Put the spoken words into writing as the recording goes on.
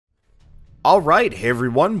Alright, hey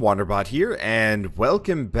everyone, Wanderbot here, and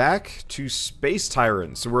welcome back to Space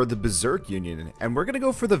Tyrant. So we're the Berserk Union, and we're gonna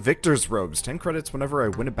go for the Victor's Robes. 10 credits whenever I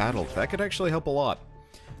win a battle. That could actually help a lot.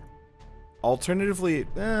 Alternatively,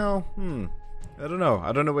 well, I don't know.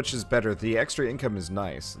 I don't know which is better. The extra income is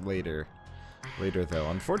nice later though.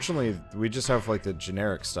 Unfortunately, we just have like the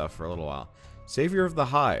generic stuff for a little while. Savior of the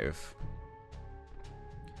Hive.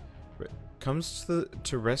 Comes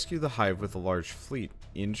to rescue the Hive with a large fleet.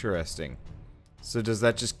 Interesting. So does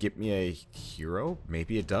that just get me a hero?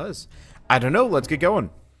 Maybe it does. I don't know. Let's get going.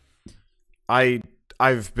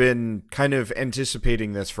 I've been kind of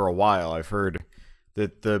anticipating this for a while. I've heard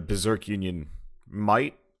that the Berserk Union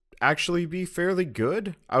might actually be fairly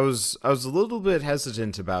good. I was a little bit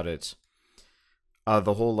hesitant about it.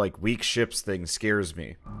 The whole like weak ships thing scares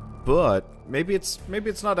me. But maybe it's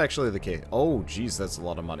not actually the case. Oh, geez, that's a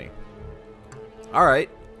lot of money. All right.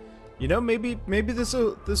 You know, maybe this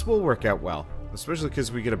will work out well, especially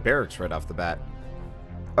because we get a barracks right off the bat.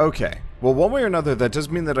 Okay, well, one way or another, that does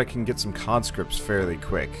mean that I can get some conscripts fairly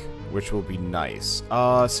quick, which will be nice.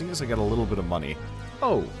 Seeing as I got a little bit of money.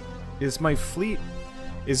 Oh, is my fleet...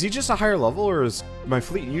 Is he just a higher level, or is my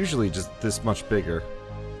fleet usually just this much bigger?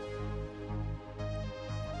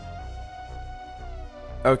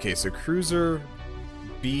 Okay, so cruiser,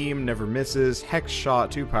 beam, never misses, hex shot,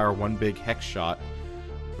 2 power, 1 big hex shot.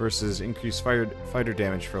 Versus increased fighter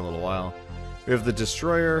damage for a little while. We have the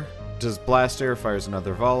destroyer, does blast air, fires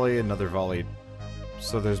another volley.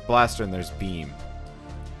 So there's blaster and there's beam.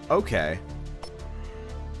 Okay.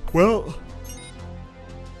 Well,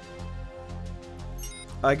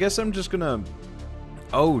 I guess I'm just gonna...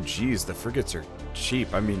 Oh, geez, the frigates are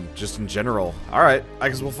cheap. I mean, just in general. Alright, I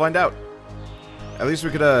guess we'll find out. At least we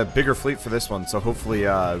get a bigger fleet for this one, so hopefully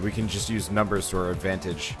we can just use numbers to our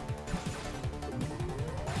advantage.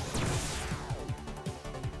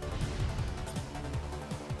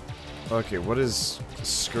 Okay, what does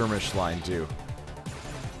skirmish line do?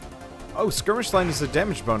 Oh, skirmish line is a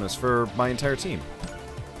damage bonus for my entire team.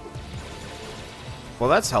 Well,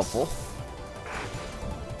 that's helpful.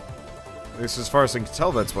 At least as far as I can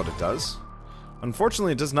tell, that's what it does.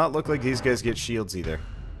 Unfortunately, it does not look like these guys get shields either.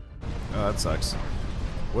 Oh, that sucks.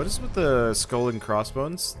 What is with the skull and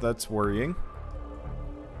crossbones? That's worrying.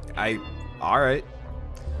 Alright.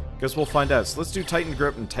 Guess we'll find out. So let's do Titan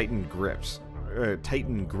Grip and Titan Grips.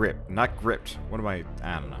 Titan Grip, not gripped. What am I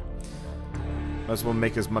don't know. Might as well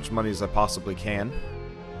make as much money as I possibly can.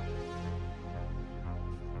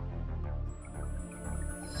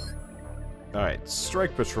 Alright,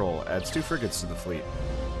 Strike Patrol adds 2 frigates to the fleet.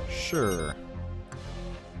 Sure.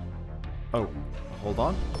 Oh, hold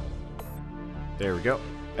on. There we go.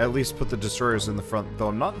 At least put the destroyers in the front, though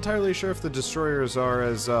I'm not entirely sure if the destroyers are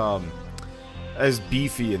as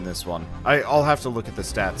beefy in this one. I'll have to look at the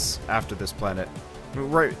stats after this planet.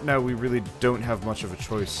 Right now, we really don't have much of a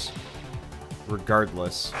choice,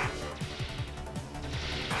 regardless.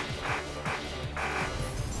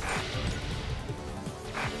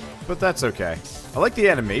 But that's okay. I like the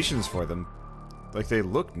animations for them. Like, they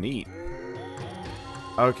look neat.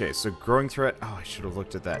 Okay, so growing threat... Oh, I should have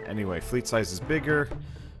looked at that. Anyway, fleet size is bigger.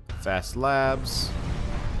 Fast labs.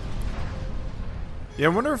 Yeah, I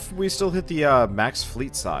wonder if we still hit the max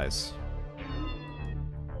fleet size.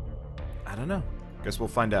 I don't know. Guess we'll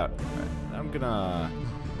find out. Right, I'm gonna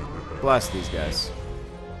blast these guys.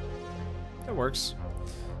 That works.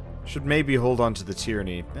 Should maybe hold on to the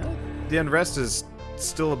tyranny. The unrest is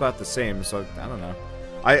still about the same, so I don't know.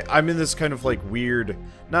 I'm in this kind of like weird...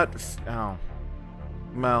 Oh.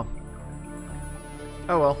 Well.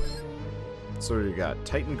 Oh well. So what do you got?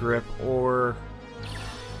 Titan Grip or...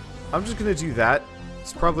 I'm just gonna do that.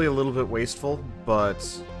 It's probably a little bit wasteful, but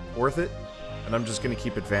worth it. And I'm just gonna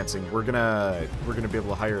keep advancing. We're gonna be able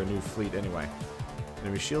to hire a new fleet anyway.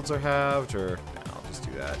 Enemy shields are halved, or yeah, I'll just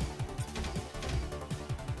do that.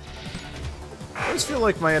 I always feel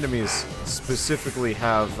like my enemies specifically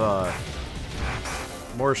have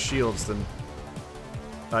more shields than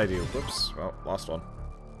I do. Whoops. Well, lost one.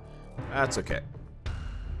 That's okay.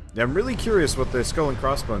 Yeah, I'm really curious what the skull and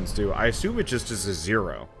crossbones do. I assume it just is a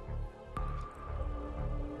 0.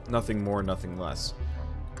 Nothing more, nothing less.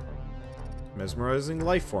 Mesmerizing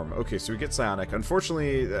life form. Okay, so we get psionic.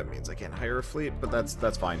 Unfortunately, that means I can't hire a fleet, but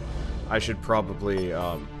that's fine. I should probably,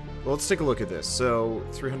 well, let's take a look at this. So,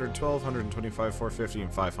 312, 125, 450,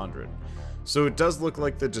 and 500. So it does look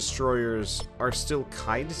like the destroyers are still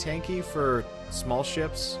kind of tanky for small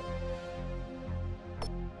ships.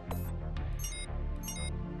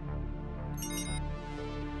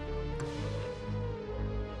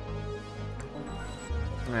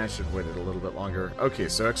 I should wait it a little bit longer. Okay,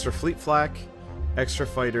 so extra fleet flak. extra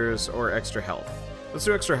fighters, or extra health. Let's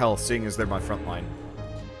do extra health, seeing as they're my front line.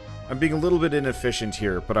 I'm being a little bit inefficient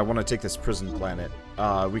here, but I want to take this prison planet.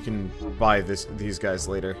 We can buy these guys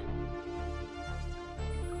later.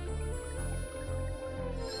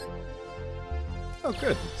 Oh,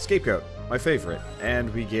 good. Scapegoat. My favorite.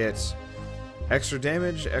 And we get extra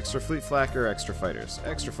damage, extra fleet flak, or extra fighters.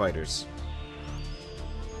 Extra fighters.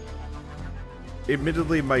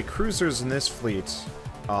 Admittedly, my cruisers in this fleet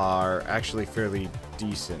are actually fairly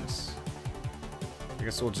decent. I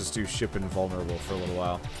guess we'll just do ship invulnerable for a little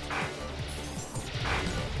while.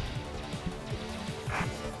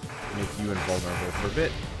 Make you invulnerable for a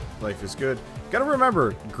bit. Life is good. Gotta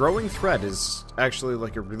remember, growing threat is actually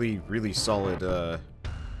like a really, really solid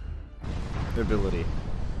ability.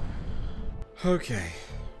 Okay.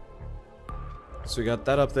 So we got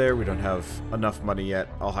that up there. We don't have enough money yet.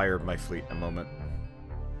 I'll hire my fleet in a moment.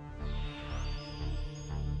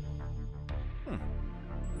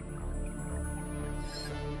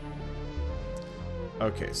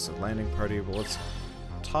 Okay, so landing party. Well, let's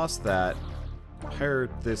toss that. Hire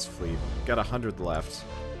this fleet. Got 100 left.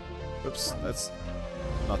 Oops, that's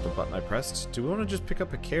not the button I pressed. Do we want to just pick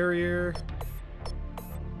up a carrier?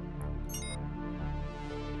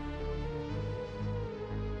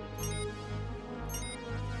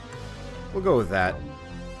 We'll go with that.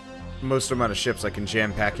 Most amount of ships I can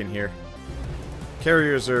jam pack in here.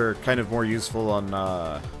 Carriers are kind of more useful on,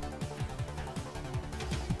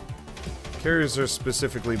 Carriers are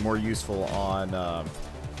specifically more useful on, oh,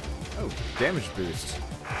 damage boost.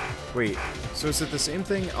 Wait, so is it the same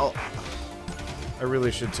thing? I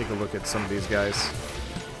really should take a look at some of these guys.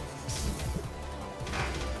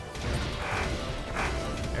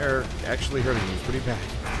 They're actually hurting me pretty bad.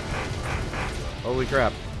 Holy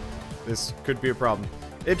crap. This could be a problem.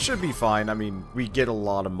 It should be fine. I mean, we get a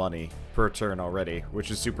lot of money per turn already, which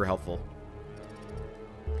is super helpful.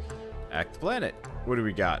 Act the planet. What do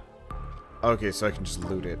we got? Okay, so I can just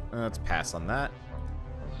loot it. Let's pass on that.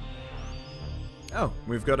 Oh,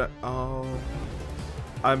 we've got a... Oh...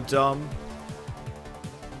 I'm dumb.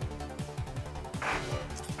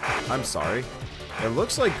 I'm sorry. It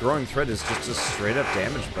looks like growing threat is just a straight up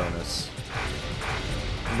damage bonus.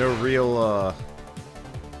 No real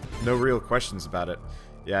questions about it.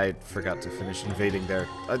 Yeah, I forgot to finish invading there.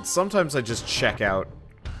 Sometimes I just check out.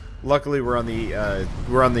 Luckily, we're on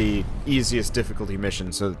the easiest difficulty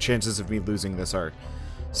mission, so the chances of me losing this are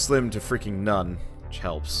slim to freaking none, which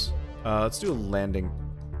helps. Let's do a landing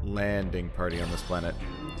party on this planet.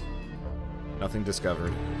 Nothing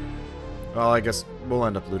discovered. Well, I guess we'll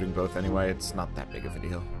end up looting both anyway. It's not that big of a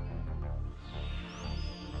deal.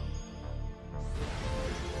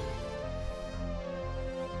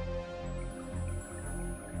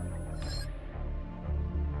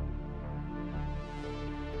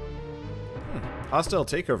 Hostile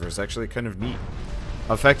takeover is actually kind of neat.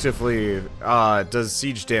 Effectively, does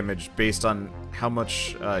siege damage based on how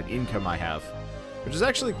much income I have, which is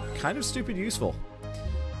actually kind of stupid useful.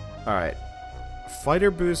 Alright.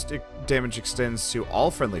 Fighter boost damage extends to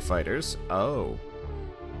all friendly fighters. Oh.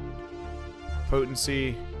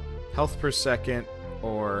 Potency, health per second,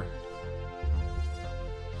 or...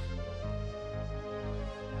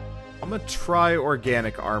 I'm gonna try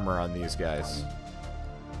organic armor on these guys.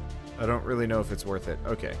 I don't really know if it's worth it.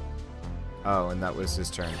 Okay. Oh, and that was his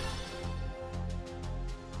turn.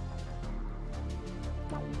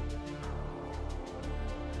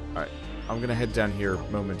 Alright. I'm gonna head down here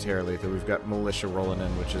momentarily, though we've got militia rolling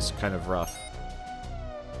in, which is kind of rough.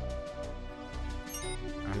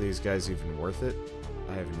 Are these guys even worth it?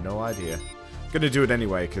 I have no idea. I'm gonna do it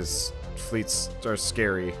anyway, because fleets are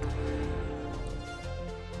scary.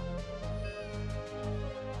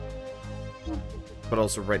 But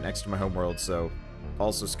also right next to my homeworld, so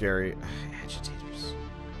also scary. Agitators.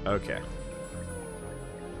 Okay.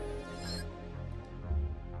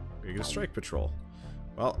 We get a strike patrol.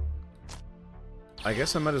 Well, I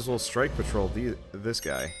guess I might as well strike patrol this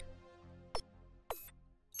guy.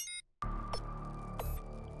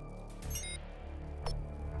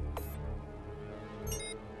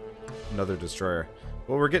 Another destroyer.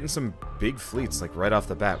 Well, we're getting some big fleets like right off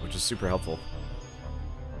the bat, which is super helpful.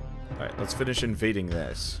 Alright, let's finish invading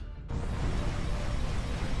this.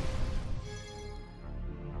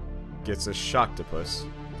 Gets a Shocktopus.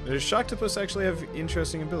 Does Shocktopus actually have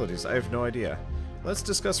interesting abilities? I have no idea. Let's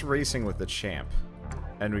discuss racing with the champ.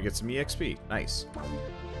 And we get some EXP. Nice.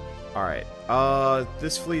 Alright,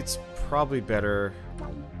 this fleet's probably better.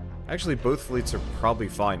 Actually, both fleets are probably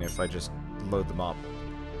fine if I just load them up.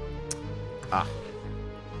 Ah.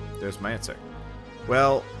 There's my answer.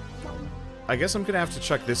 Well... I guess I'm gonna have to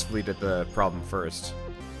chuck this fleet at the problem first.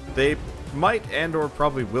 They might and or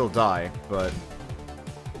probably will die, but...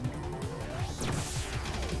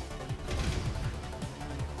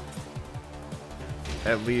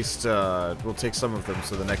 at least, we'll take some of them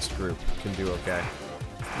so the next group can do okay.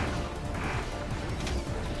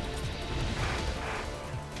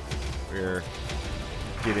 We're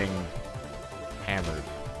getting hammered.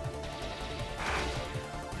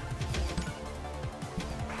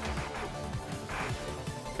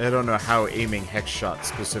 I don't know how aiming hex shot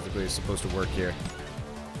specifically is supposed to work here.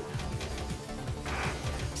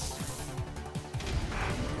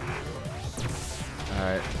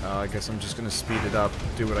 Alright, I guess I'm just gonna speed it up,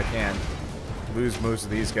 do what I can. Lose most of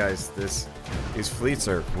these guys. These fleets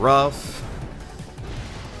are rough.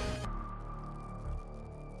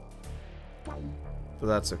 But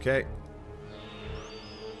that's okay.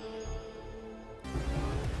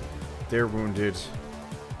 They're wounded.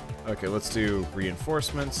 Okay, let's do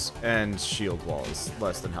reinforcements, and shield wall is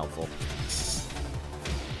less than helpful.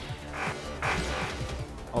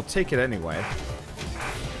 I'll take it anyway.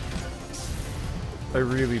 I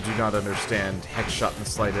really do not understand hex shot in the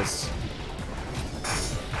slightest.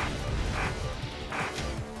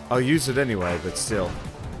 I'll use it anyway, but still.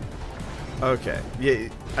 Okay, yeah,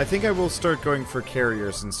 I think I will start going for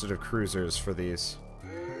carriers instead of cruisers for these.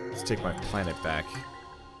 Let's take my planet back.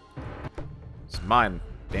 It's mine.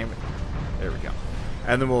 Damn it. There we go.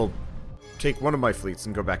 And then we'll take one of my fleets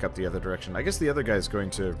and go back up the other direction. I guess the other guy's going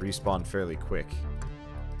to respawn fairly quick.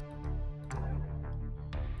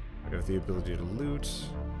 We have the ability to loot.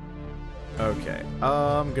 Okay.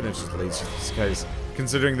 I'm gonna just lazy these guys,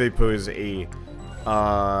 considering they pose a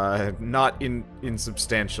not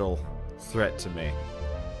insubstantial threat to me.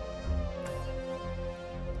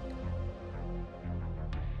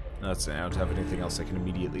 That's I don't have anything else I can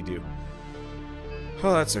immediately do.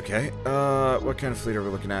 Oh, that's okay. What kind of fleet are we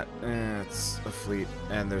looking at? It's a fleet,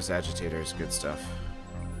 and there's agitators. Good stuff.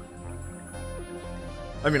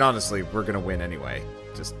 I mean, honestly, we're gonna win anyway.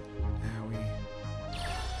 Just...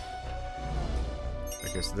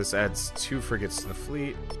 okay, so this adds 2 frigates to the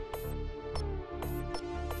fleet.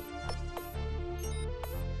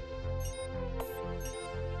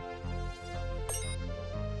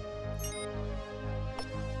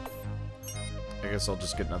 I guess I'll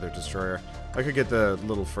just get another destroyer. I could get the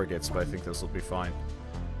little frigates, but I think this will be fine.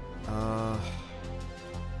 I'm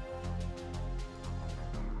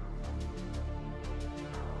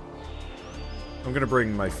gonna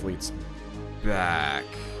bring my fleets back.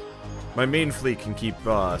 My main fleet can keep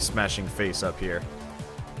smashing face up here.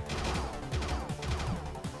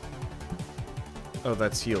 Oh,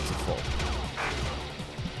 that's healed to full.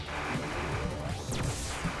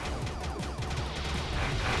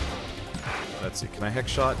 Let's see, can I hex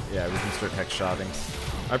shot? Yeah, we can start hex shotting.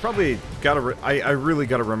 I probably gotta, I really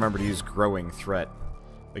gotta remember to use growing threat.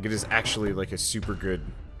 Like, it is actually, like, a super good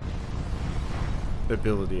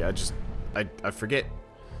ability. I forget.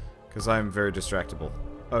 Because I'm very distractible.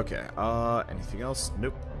 Okay, anything else?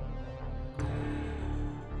 Nope.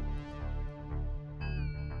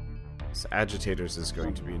 So agitators is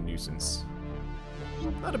going to be a nuisance.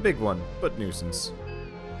 Not a big one, but nuisance.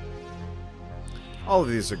 All of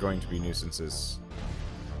these are going to be nuisances.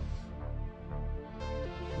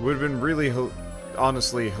 Would have been really,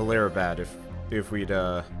 honestly, hilaribad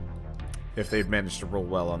if they'd managed to roll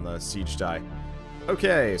well on the siege die.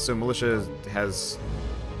 Okay, so militia has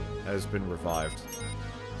been revived.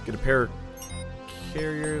 Get a pair of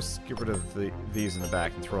carriers, get rid of these in the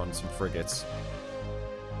back, and throw in some frigates.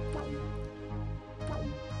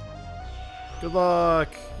 Good luck!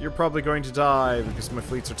 You're probably going to die because my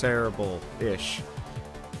fleets are terrible-ish.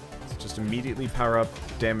 So just immediately power up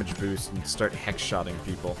damage boost and start hex-shotting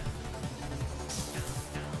people.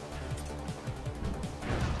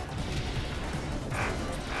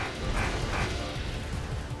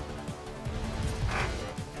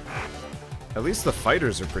 At least the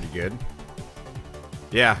fighters are pretty good.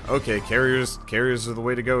 Yeah, okay, carriers are the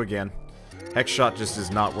way to go again. Hex shot just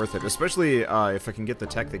is not worth it, especially if I can get the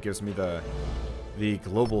tech that gives me the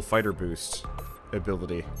global fighter boost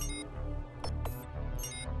ability.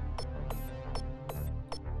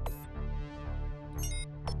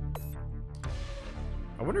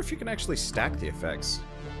 I wonder if you can actually stack the effects.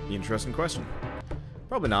 The interesting question.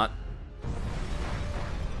 Probably not.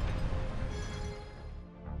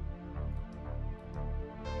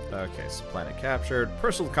 Okay, so planet captured.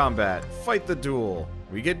 Personal combat. Fight the duel.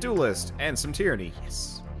 We get duelist and some tyranny.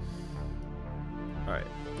 Yes. Alright.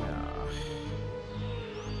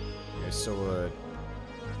 There's still a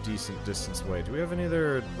decent distance away. Do we have any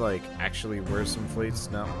other, like, actually worrisome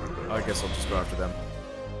fleets? No. I guess I'll just go after them.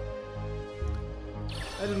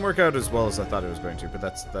 That didn't work out as well as I thought it was going to, but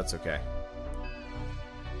that's okay.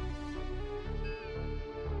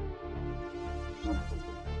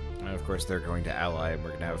 And of course they're going to ally, and we're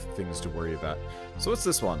going to have things to worry about. So what's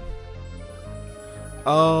this one?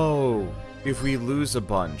 Oh, if we lose a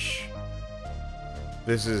bunch.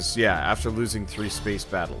 This is, yeah, after losing 3 space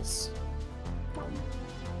battles.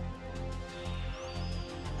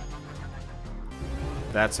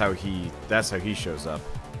 That's how he shows up.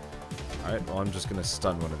 Alright, well I'm just gonna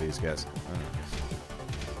stun one of these guys.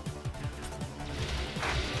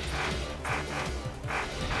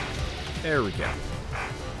 There we go.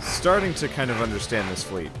 Starting to kind of understand this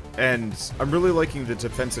fleet. And I'm really liking the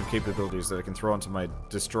defensive capabilities that I can throw onto my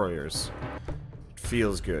destroyers. It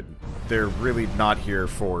feels good. They're really not here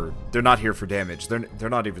for... They're not here for damage. They're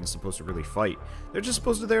not even supposed to really fight. They're just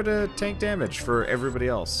supposed to there to tank damage for everybody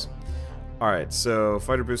else. Alright, so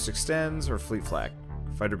fighter boost extends or fleet flag?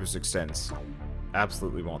 Fighter boost extends.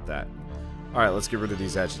 Absolutely want that. Alright, let's get rid of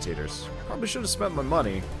these agitators. Probably should have spent my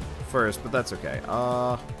money first, but that's okay.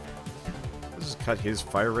 Let's just cut his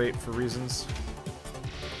fire rate for reasons.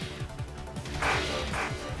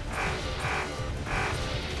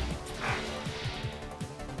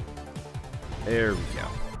 There we go.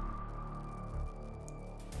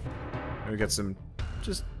 And we got some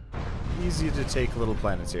just easy to take little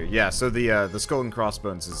planets here. Yeah, so the skull and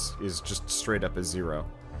crossbones is just straight up a 0.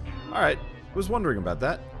 Alright, was wondering about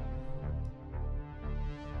that.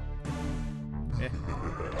 Eh.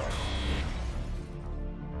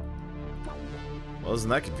 Well, isn't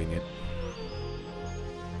that convenient?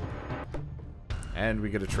 And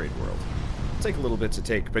we get a trade world. Take a little bit to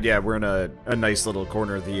take, but yeah, we're in a nice little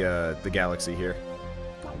corner of the galaxy here.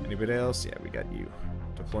 Anybody else? Yeah, we got you.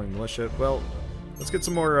 Deploying militia. Well, let's get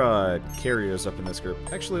some more carriers up in this group.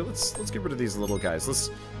 Actually, let's get rid of these little guys.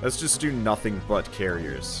 Let's just do nothing but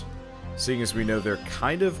carriers. Seeing as we know they're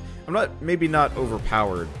kind of, maybe not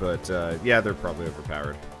overpowered, but yeah, they're probably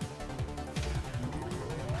overpowered.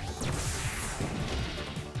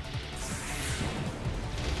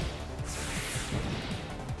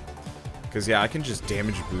 Because, yeah, I can just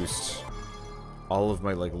damage boost all of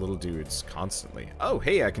my, like, little dudes constantly. Oh,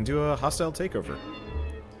 hey, I can do a hostile takeover.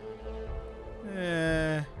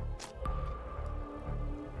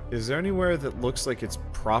 Is there anywhere that looks like it's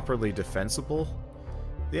properly defensible?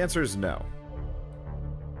 The answer is no.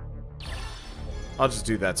 I'll just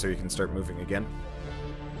do that so you can start moving again.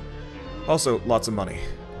 Also, lots of money.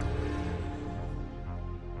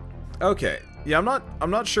 Okay. Yeah,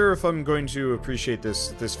 I'm not sure if I'm going to appreciate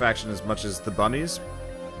this faction as much as the bunnies.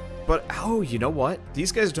 But oh, you know what?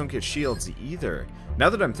 These guys don't get shields either.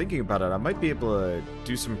 Now that I'm thinking about it, I might be able to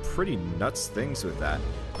do some pretty nuts things with that.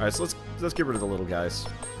 All right, so let's get rid of the little guys.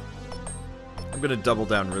 I'm gonna double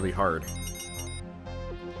down really hard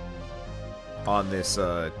on this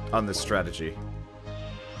strategy.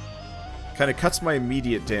 Kind of cuts my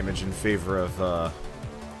immediate damage in favor of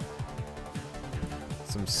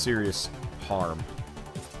some serious harm.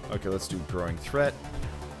 Okay, let's do growing threat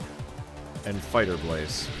and fighter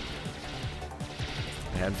blaze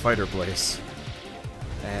and fighter blaze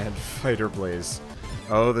and fighter blaze.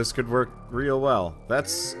 Oh, this could work real well.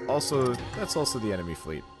 That's also the enemy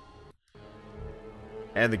fleet.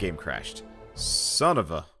 And the game crashed. Son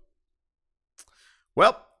of a...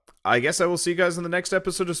 Well, I guess I will see you guys in the next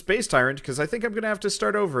episode of Space Tyrant, because I think I'm going to have to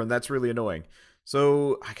start over, and that's really annoying.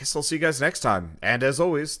 So, I guess I'll see you guys next time. And as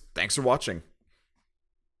always, thanks for watching.